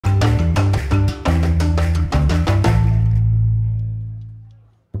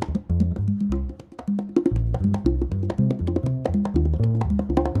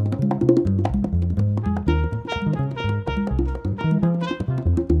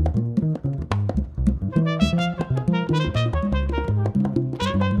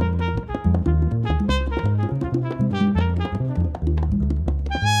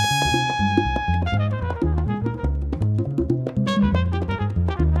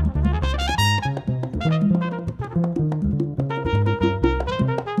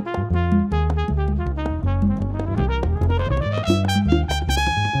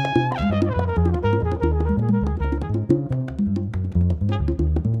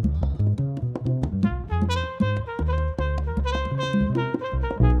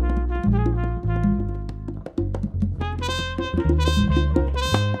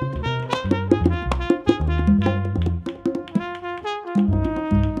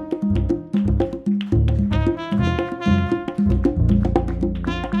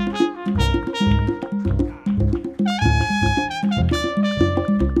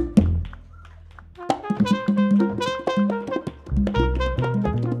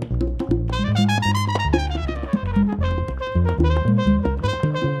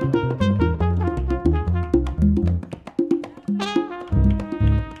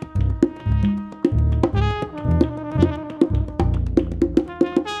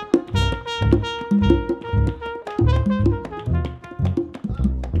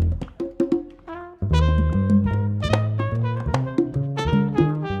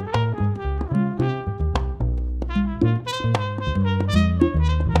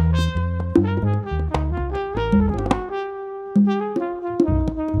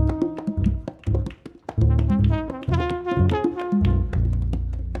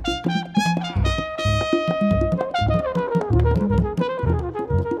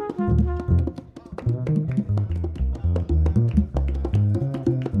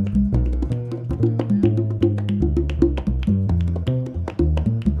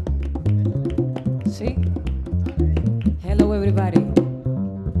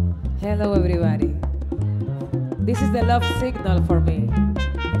Hello everybody. This is the love signal for me.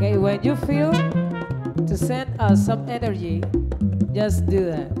 Okay, when you feel to send us some energy, just do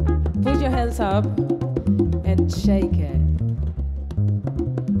that. Put your hands up and shake it.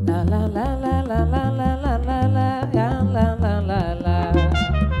 La la la la la la la la la la la la la la la.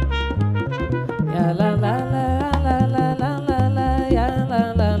 Ya la la la la la la la la ya la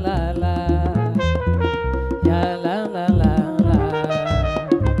la la la. Ya la la la la.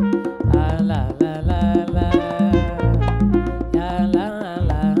 Ah la la la la. Ya la la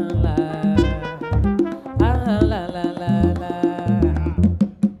la. Ah la la la la.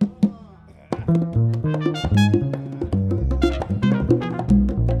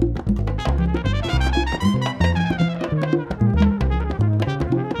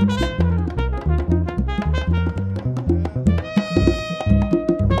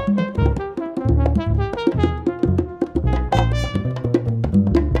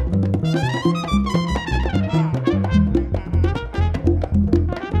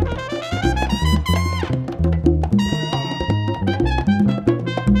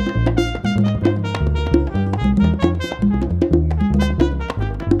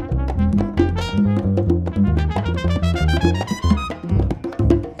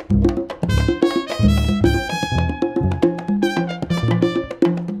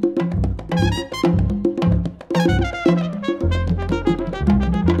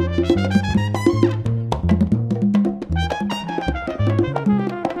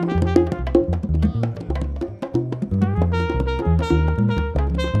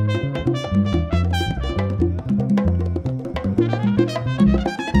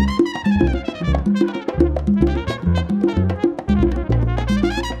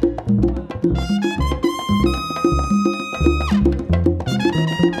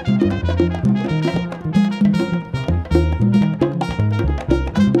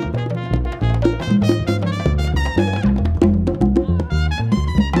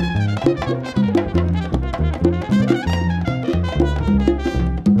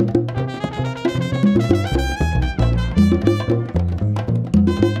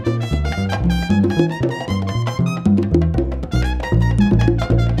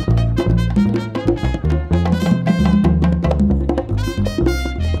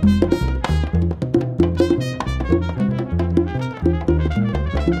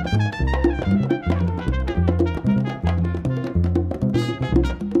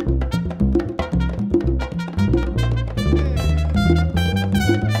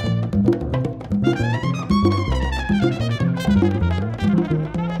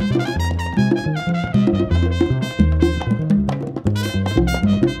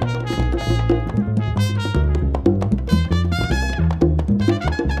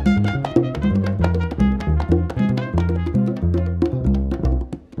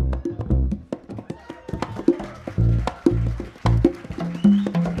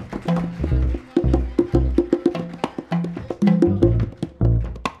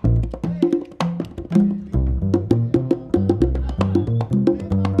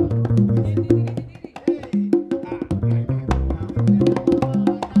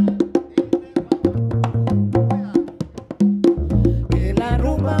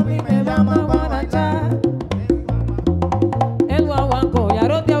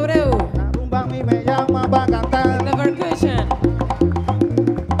 Yaroldy Abreu. La rumba a mí me llama pa' cantar. The percussion.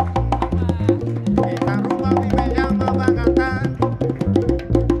 Esta rumba a mí me llama pa' cantar.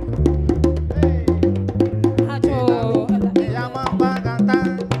 Hacho. Me llama pa'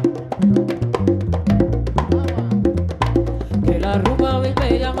 cantar. Que la rumba a mí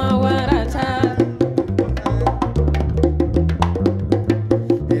me llama guaracha.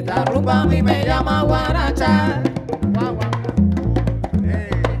 Esta rumba a mí me llama guaracha.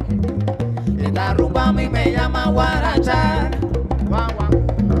 Esta rumba a mí me llama guaracha.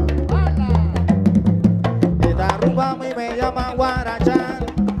 Esta rumba a mí me llama guaracha.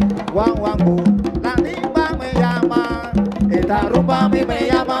 Guaguancú, la timba me llama. Esta rumba a mí me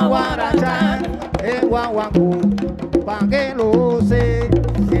llama guaracha. Guaguancú, pa' que lo sé.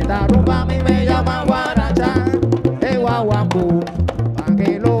 Esta rumba a mí me llama guaracha. Guaguancú, pa'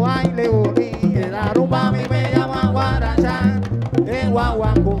 que lo baile bonito. Esta rumba a mí me llama guaracha.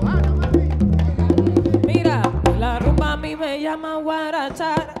 Guaguancú. Mira, la rumba a mí me llama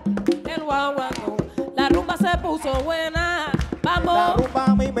guarachar, el guaguancó. La rumba se puso buena, La vamos. rumba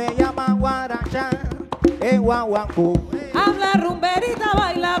a mí me llama guaracha. Guaguancú. Habla rumberita,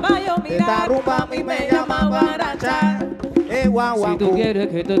 baila, vaya, mira. Esta rumba a mí me llama guaracha. Si Guaguancú. tú quieres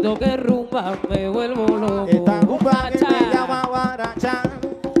que te toque rumba, me vuelvo loco. Esta rumba a mí me Guaracha. llama guaracha.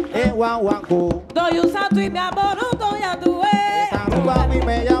 Guaguancú. Doy un salto y me aboroto, ya tú ves. Esta rumba a mí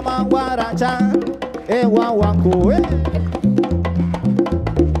me llama guaracha. guarachan, guaguancó,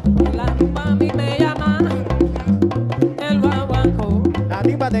 La rumba a mí me llama el guaguancó. La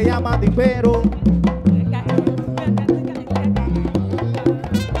timba te llama timbero.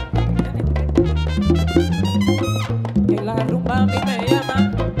 Que la rumba a mí me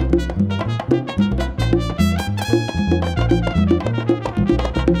llama.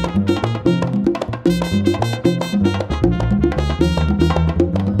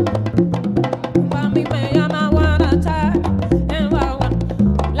 Rumba a mí me llama guaracha, el guagua.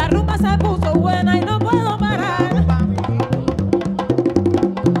 La rumba se puso buena y no puedo parar.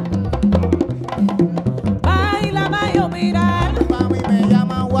 Baila, bailo, mirar. A mí me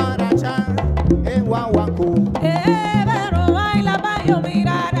llama guarachan, guaguancó. Pero baila, bailo,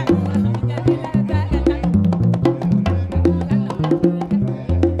 mirar.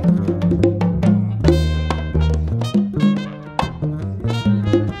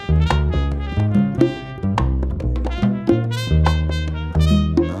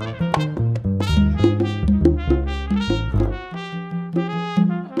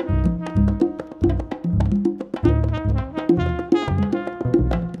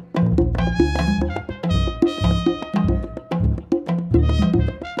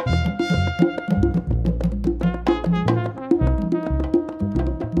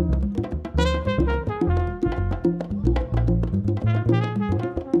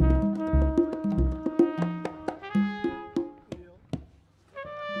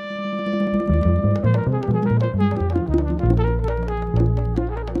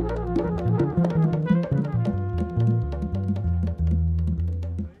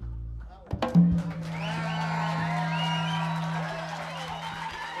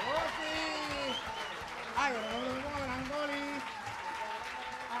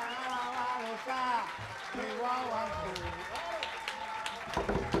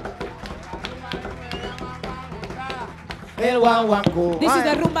 El guaguancó. This is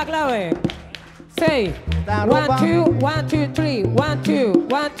the rumba clave. Say La 1, rumba. 2, 1, 2, 3, 1, 2,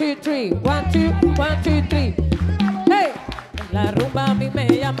 1, 2, 3, 1, 2, 1, 2, 3. Hey, la rumba a mí me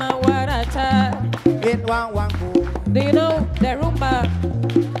llama guaracha. El guaguancó. Do you know the rumba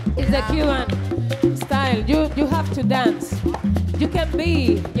is the Cuban style? You have to dance. You can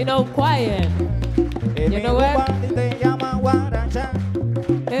be, quiet. El You know what? te llama guarachan.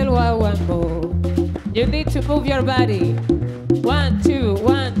 El guaguancó. You need to move your body. 1, 2,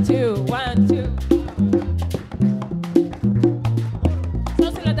 1, 2, 1, 2.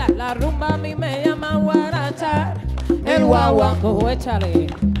 Something like that. La rumba a mí me llama guaracha. El guaguancó, échale.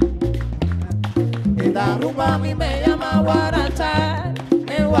 La rumba A mí me llama guaracha.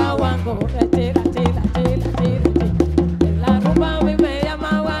 El guaguancó, tira, tira, tira, tira. La rumba a mí me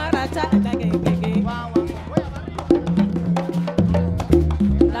llama guaracha.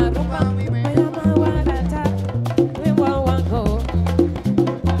 La rumba a mí me llama guaracha. El guaguancó.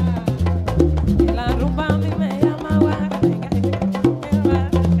 La rumba a mí me llama guaracha.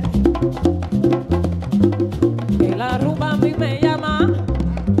 La rumba a mí me llama.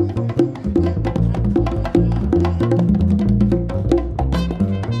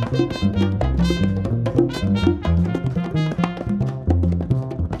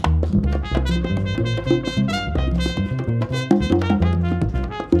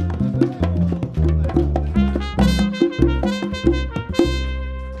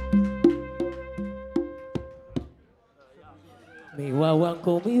 Mi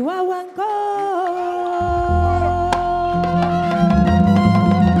guaguancó, mi guaguancó.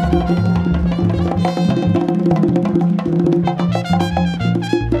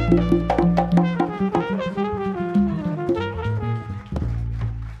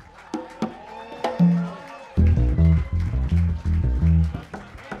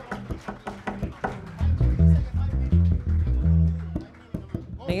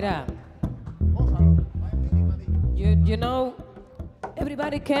 Mira, you know,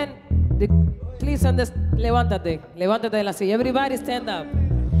 everybody can, please levántate, levántate de la silla. Everybody stand up.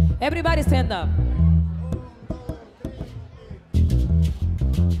 Everybody stand up.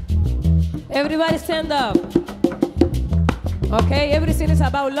 Everybody stand up. Okay, everything is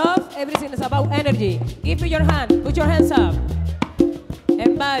about love, everything is about energy. Give me your hand, put your hands up.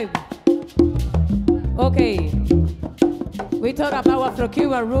 And vibe. Okay. We talk about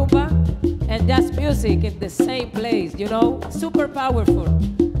Afro-Cuban rumba and jazz music in the same place, super powerful.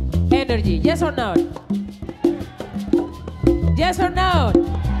 Energy, yes or no? Yes or no?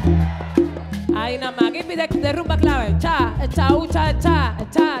 Ahí nada más, give me the rumba clave. Cha, cha, cha, cha,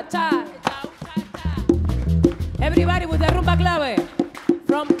 cha, cha. Everybody with the rumba clave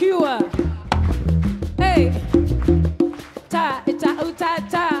from Cuba. Hey. Cha, cha, cha, cha,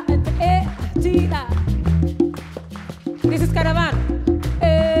 cha. Chila. This is Caravan.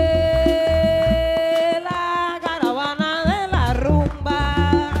 La caravana de la rumba,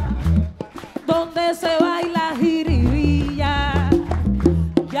 donde se baila jiribilla,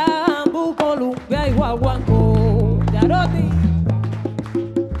 Yambu, Columbia y Guaguancó, Yaroldy.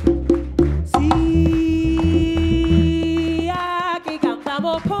 Sí, aquí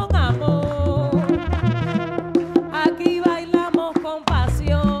cantamos con amor, aquí bailamos con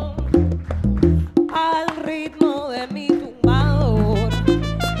pasión, al ritmo de mi tumbador.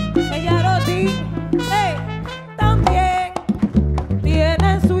 Yaroldy, también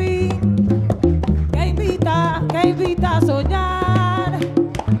tiene swing que invita a soñar.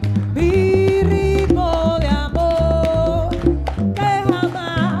 Mi ritmo de amor que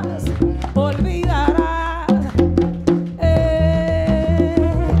jamás olvidarás.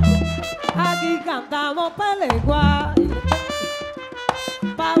 Aquí cantamos Peleguay,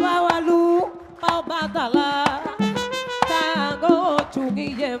 pa' Babalú, pa' Batalá, tango,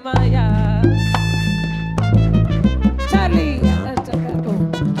 chunguille, maya. Charlie,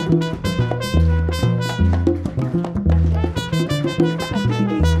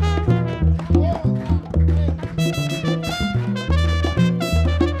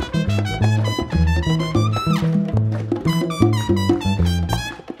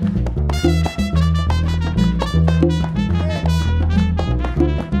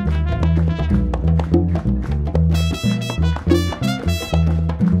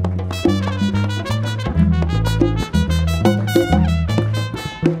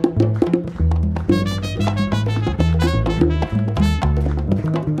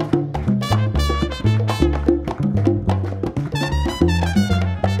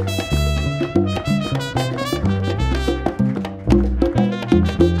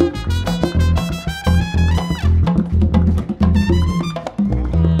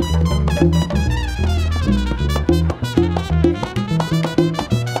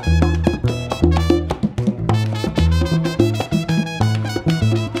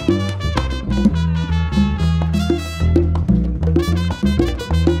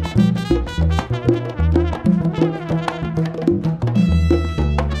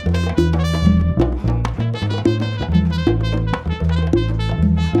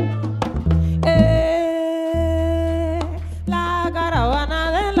 la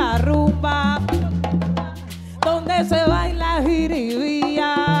caravana de la rumba, donde se baila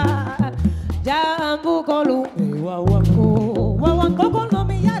jiribilla, Yambu, Columbia y Guaguancó. Guaguancó con los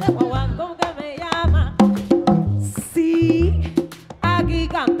millares, Guaguancó que me llama. Sí, aquí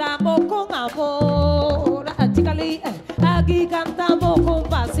cantamos con amor, chicali, aquí cantamos con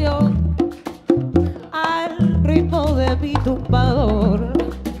pasión, al ritmo de mi tumbador.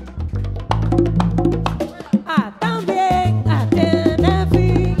 También tiene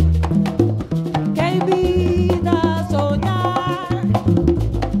fin que invita a soñar.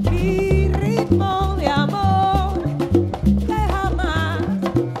 Mi ritmo de amor que jamás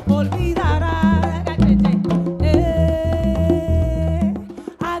olvidará.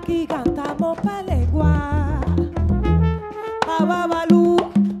 Aquí cantamos Peleguá, pa' Babalú,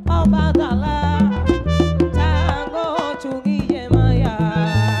 pa' Batalá, tango, chunguille, maya.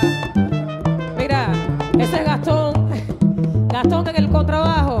 Mira, ese es Gastón en el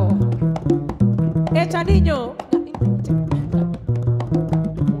contrabajo. Echa niño.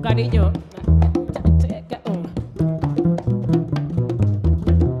 Un cariño.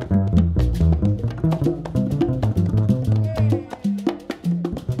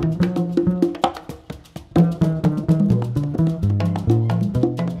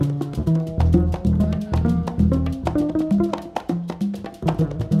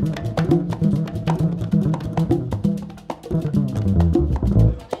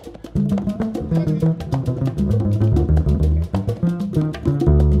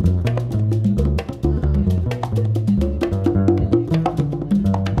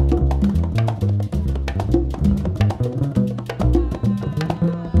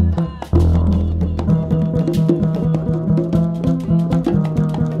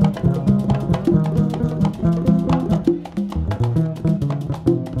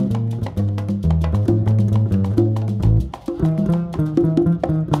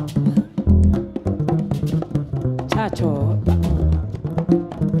 Chacho.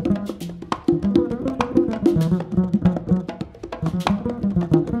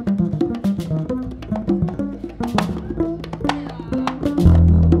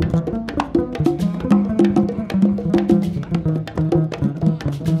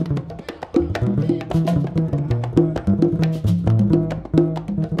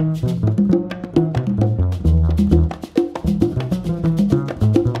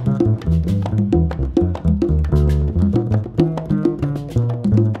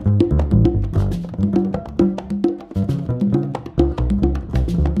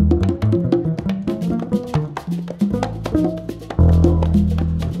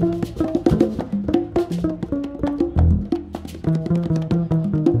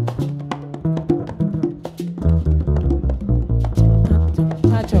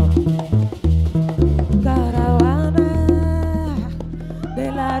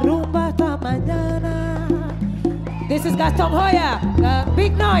 la rumba hasta mañana. This is Gastón Joya.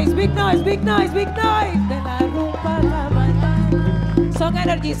 Big noise, big noise, big noise, big noise. De la rumba hasta mañana. Some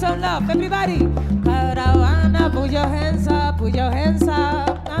energy, some love, everybody. Caravana, put your hands up, put your hands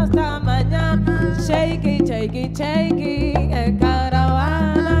up. Hasta mañana. Shake it, shake it, shake it.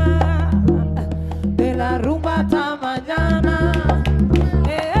 Caravana. De la rumba hasta mañana.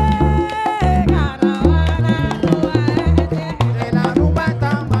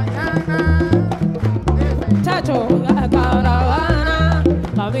 Caravana,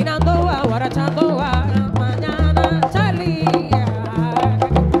 caminando va, guarachando va, mañana Charlie.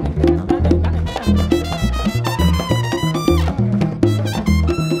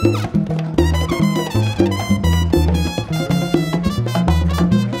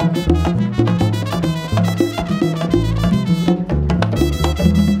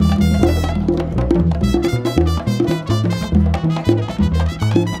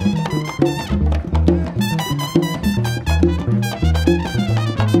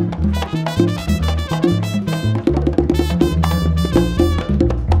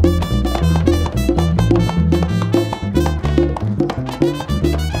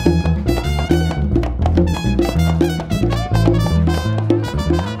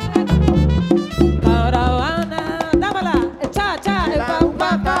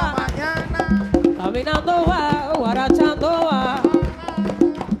 Caminando va, guarachando va,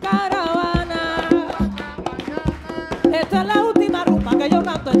 caravana. Esta es la última rumba que yo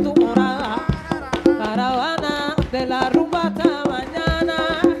canto en tu morada. Caravana, de la rumba hasta mañana.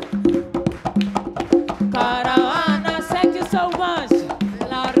 Caravana, thank you so much. De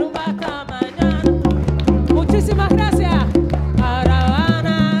la rumba hasta mañana. Muchísimas gracias.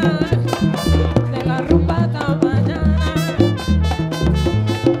 Caravana, de la rumba hasta mañana.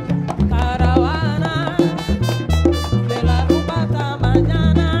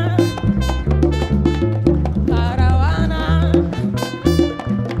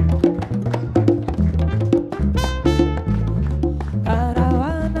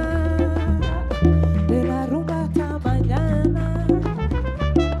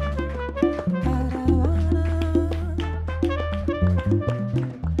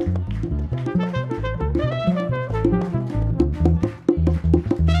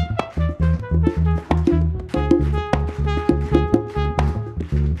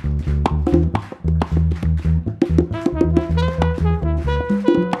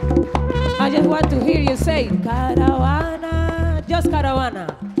 Say caravana, just caravana.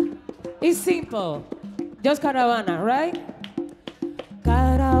 It's simple, just caravana, right?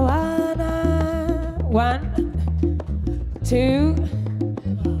 Caravana, 1, 2,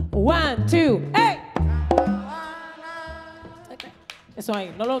 1, 2, hey. Eso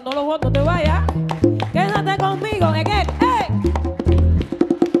ahí, no te vayas. Quédate conmigo, again, hey.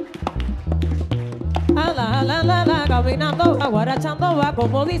 La, caminando va, guarachando va,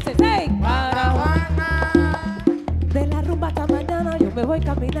 como dices, hey. Caravana. De la rumba hasta mañana, yo me voy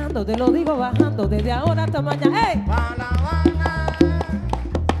caminando, te lo digo bajando, desde ahora hasta mañana, hey.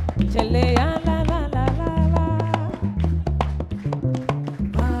 Chele, la, la, la, la, la.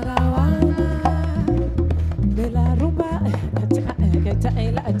 Caravana. De la rumba, de la rumba,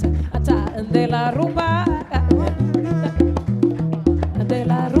 de la rumba,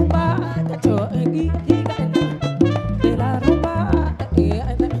 de la rumba,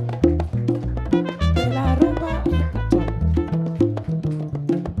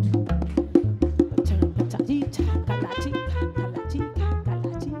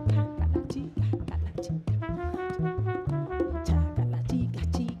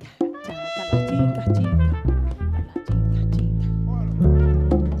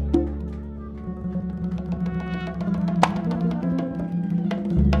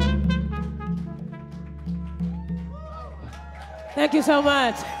 Thank you so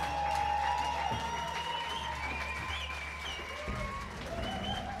much.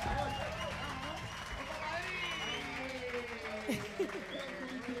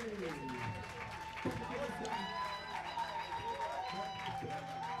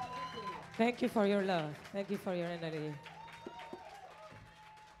 Thank you for your love. Thank you for your energy.